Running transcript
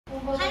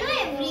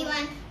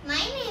everyone,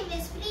 my name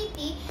is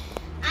Preethi.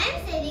 I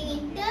am studying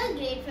in 3rd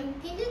grade from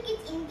Kindle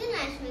Kids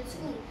International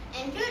School,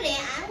 and today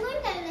I am going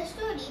to tell the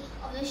story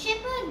of the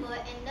shepherd boy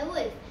and the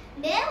wolf.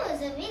 There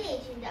was a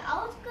village in the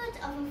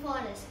outskirts of a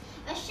forest.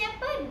 A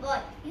shepherd boy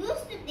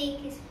used to take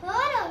his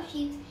herd of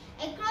sheep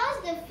across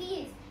the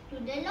fields to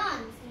the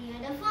lawns near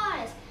the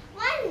forest.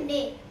 One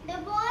day, the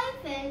boy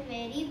felt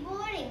very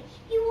boring.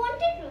 He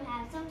wanted to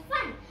have some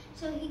fun,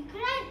 so he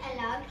cried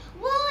aloud,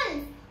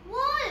 "Wolf!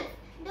 Wolf!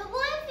 The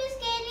wolf is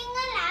carrying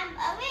a lamb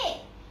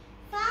away."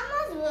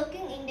 Farmers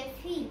working in the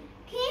field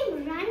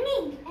came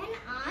running and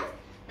asked,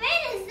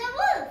 "Where is the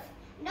wolf?"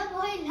 The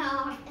boy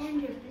laughed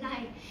and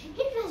replied,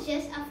 "It was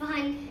just a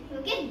fun.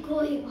 You get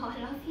going,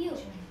 all of you."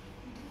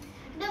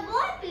 The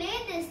boy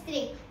played this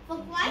trick for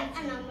quite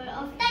a number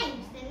of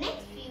times the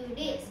next few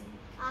days.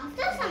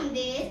 After some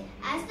days,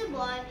 as the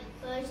boy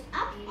perched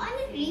up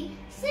on a tree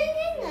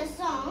singing a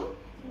song,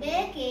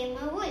 there came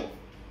a wolf.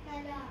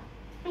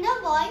 The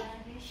boy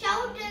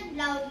shouted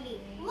loudly,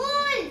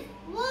 "Wolf!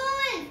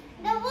 Wolf!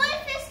 The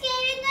wolf is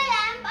carrying the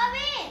lamb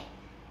away!"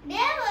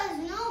 There was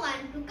no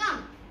one to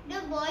come. The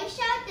boy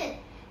shouted,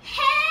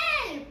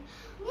 "Help!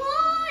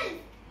 Wolf!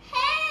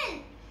 Help!"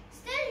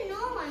 Still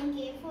no one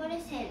came for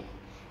his help.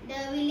 The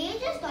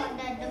villagers thought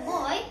that the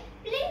boy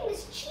played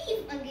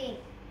mischief again.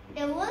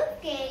 The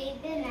wolf carried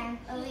the lamb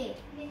away.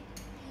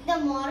 The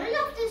moral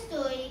of the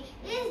story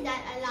is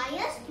that a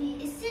liar's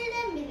speech is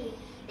seldom believed.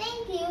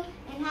 Thank you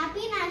and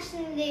happy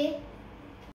National Day.